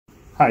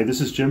Hi,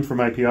 this is Jim from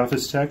IP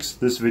Office Techs.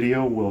 This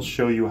video will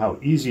show you how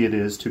easy it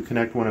is to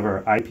connect one of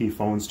our IP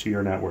phones to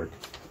your network.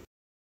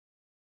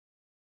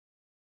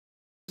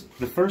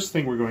 The first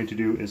thing we're going to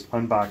do is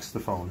unbox the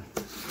phone.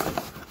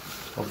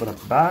 Open up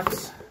the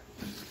box,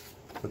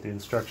 put the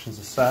instructions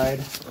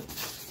aside,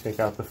 take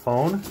out the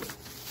phone.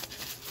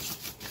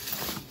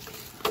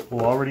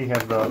 We'll already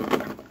have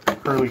the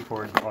curly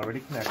cord already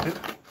connected.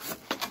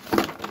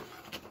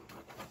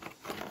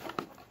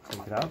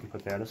 Take it out and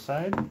put that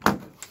aside.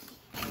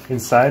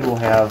 Inside we'll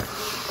have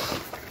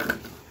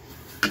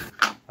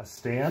a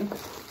stand,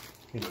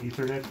 an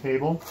Ethernet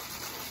cable,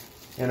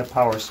 and a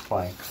power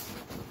supply.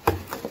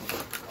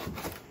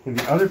 In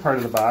the other part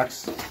of the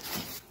box,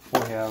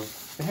 we'll have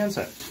the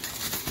handset.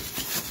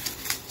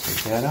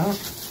 Take that out.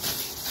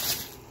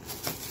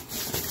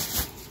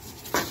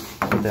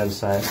 Put that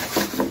aside.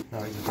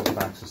 Now we can put the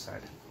box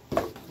aside.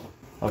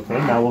 Okay,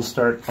 now we'll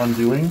start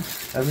undoing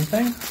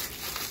everything.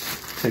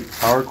 Take the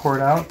power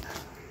cord out.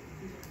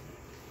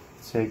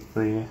 Take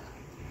the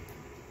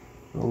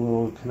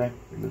little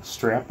the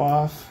strap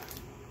off,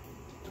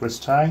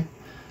 twist tie,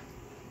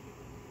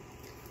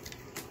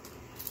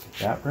 get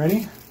that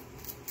ready.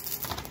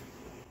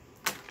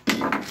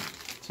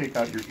 Take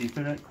out your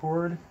Ethernet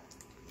cord.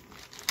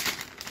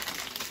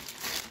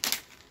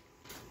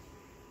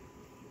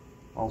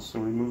 Also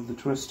remove the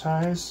twist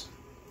ties.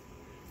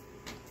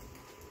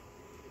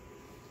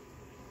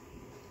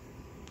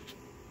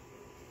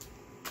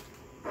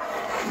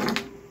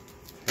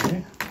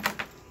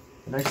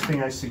 The next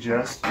thing I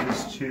suggest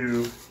is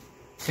to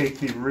take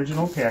the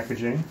original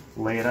packaging,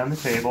 lay it on the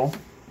table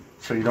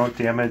so you don't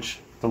damage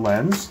the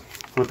lens,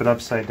 flip it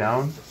upside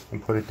down,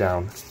 and put it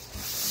down.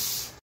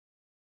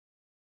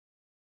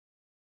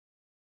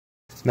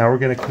 Now we're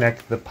going to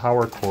connect the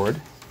power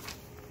cord.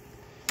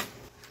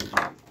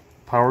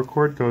 Power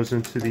cord goes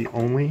into the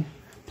only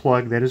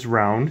plug that is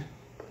round.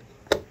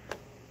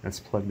 That's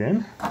plugged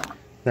in.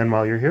 Then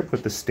while you're here,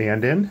 put the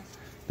stand in.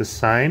 The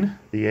sign,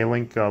 the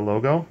Yealink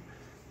logo,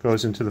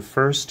 goes into the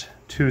first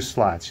two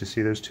slots. You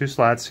see there's two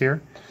slots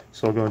here,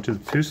 so we'll go into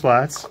the two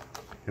slots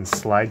and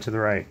slide to the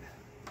right.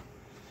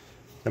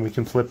 Then we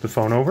can flip the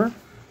phone over.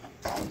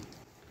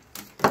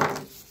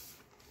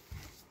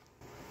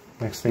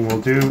 Next thing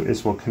we'll do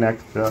is we'll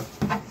connect the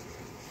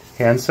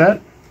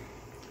handset.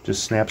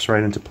 Just snaps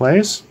right into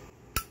place.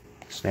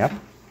 Snap.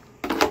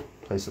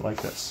 Place it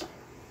like this.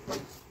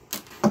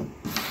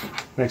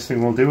 Next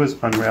thing we'll do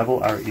is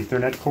unravel our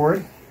Ethernet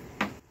cord.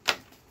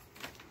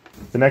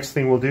 The next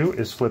thing we'll do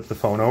is flip the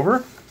phone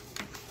over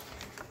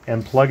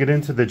and plug it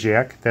into the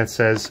jack that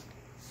says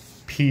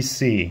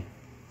PC.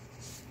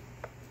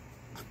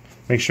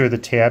 Make sure the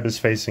tab is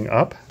facing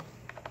up.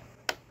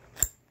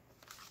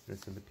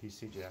 It's in the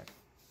PC jack.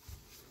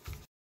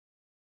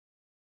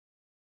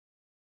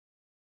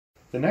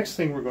 The next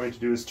thing we're going to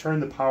do is turn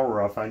the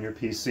power off on your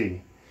PC.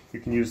 You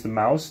can use the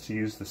mouse to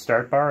use the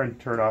start bar and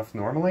turn it off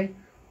normally,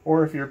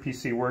 or if your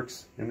PC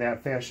works in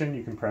that fashion,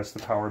 you can press the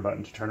power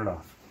button to turn it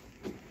off.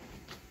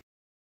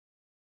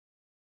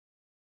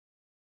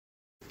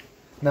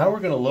 Now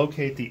we're going to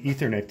locate the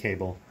Ethernet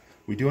cable.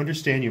 We do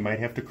understand you might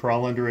have to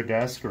crawl under a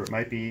desk, or it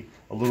might be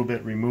a little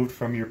bit removed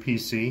from your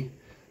PC,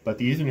 but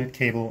the Ethernet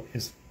cable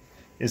is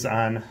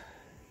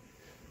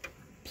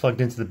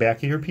plugged into the back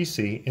of your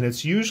PC, and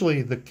it's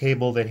usually the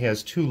cable that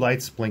has two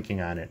lights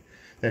blinking on it.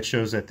 That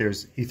shows that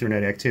there's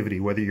Ethernet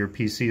activity, whether your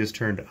PC is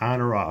turned on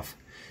or off.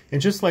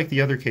 And just like the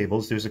other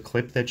cables, there's a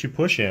clip that you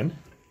push in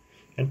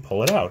and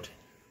pull it out.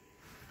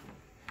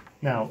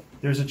 Now,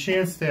 there's a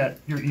chance that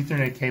your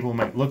Ethernet cable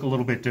might look a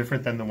little bit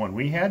different than the one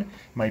we had. It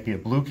might be a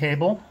blue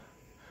cable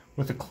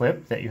with a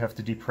clip that you have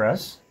to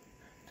depress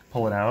to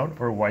pull it out,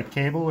 or a white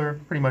cable, or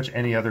pretty much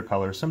any other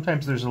color.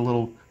 Sometimes there's a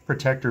little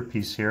protector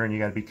piece here, and you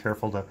got to be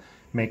careful to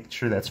make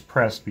sure that's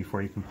pressed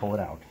before you can pull it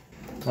out.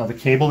 Now, the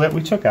cable that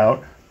we took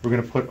out, we're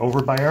going to put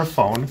over by our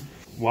phone.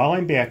 While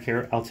I'm back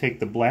here, I'll take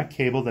the black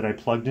cable that I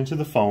plugged into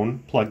the phone,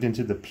 plugged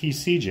into the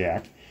PC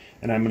jack,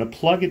 and I'm going to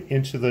plug it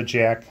into the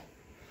jack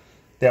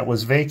that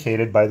was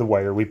vacated by the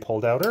wire we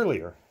pulled out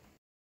earlier.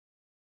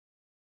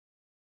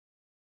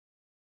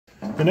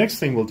 The next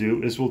thing we'll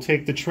do is we'll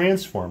take the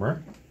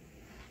transformer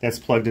that's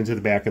plugged into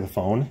the back of the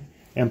phone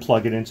and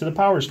plug it into the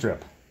power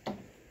strip.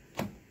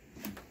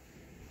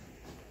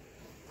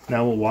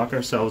 Now we'll walk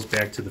ourselves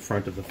back to the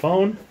front of the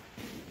phone.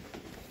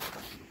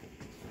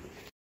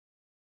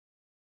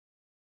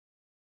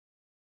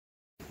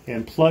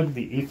 And plug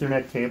the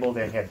Ethernet cable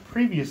that had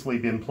previously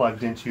been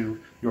plugged into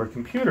your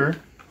computer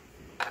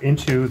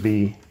into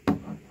the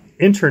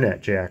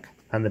internet jack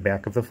on the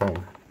back of the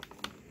phone.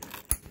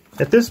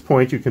 At this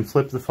point, you can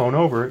flip the phone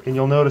over and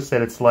you'll notice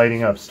that it's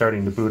lighting up,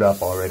 starting to boot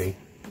up already.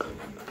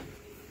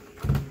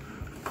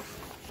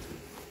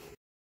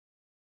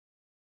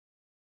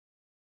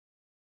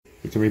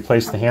 You can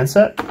replace the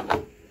handset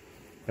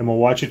and we'll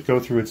watch it go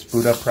through its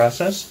boot up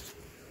process.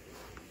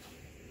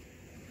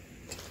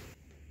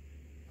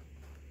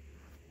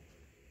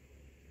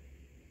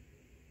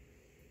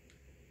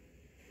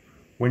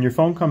 When your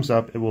phone comes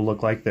up, it will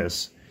look like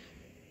this.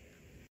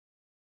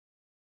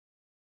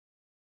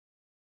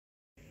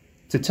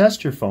 To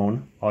test your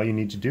phone, all you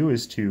need to do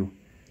is to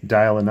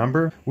dial a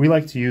number. We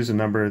like to use a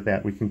number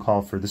that we can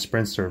call for the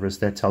Sprint service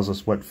that tells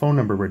us what phone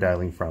number we're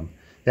dialing from.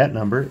 That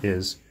number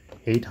is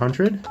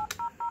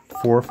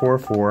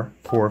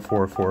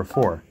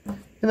 800-444-4444,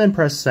 and then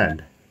press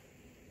send.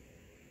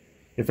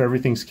 If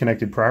everything's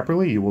connected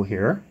properly, you will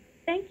hear,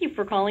 "Thank you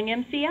for calling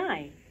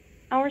MCI.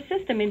 Our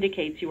system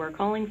indicates you are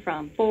calling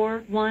from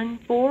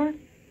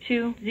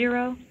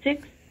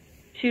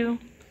 414-2062.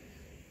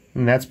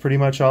 And that's pretty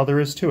much all there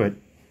is to it.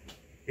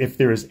 If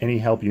there is any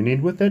help you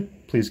need with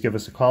it, please give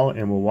us a call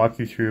and we'll walk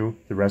you through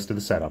the rest of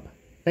the setup.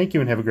 Thank you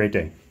and have a great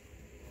day.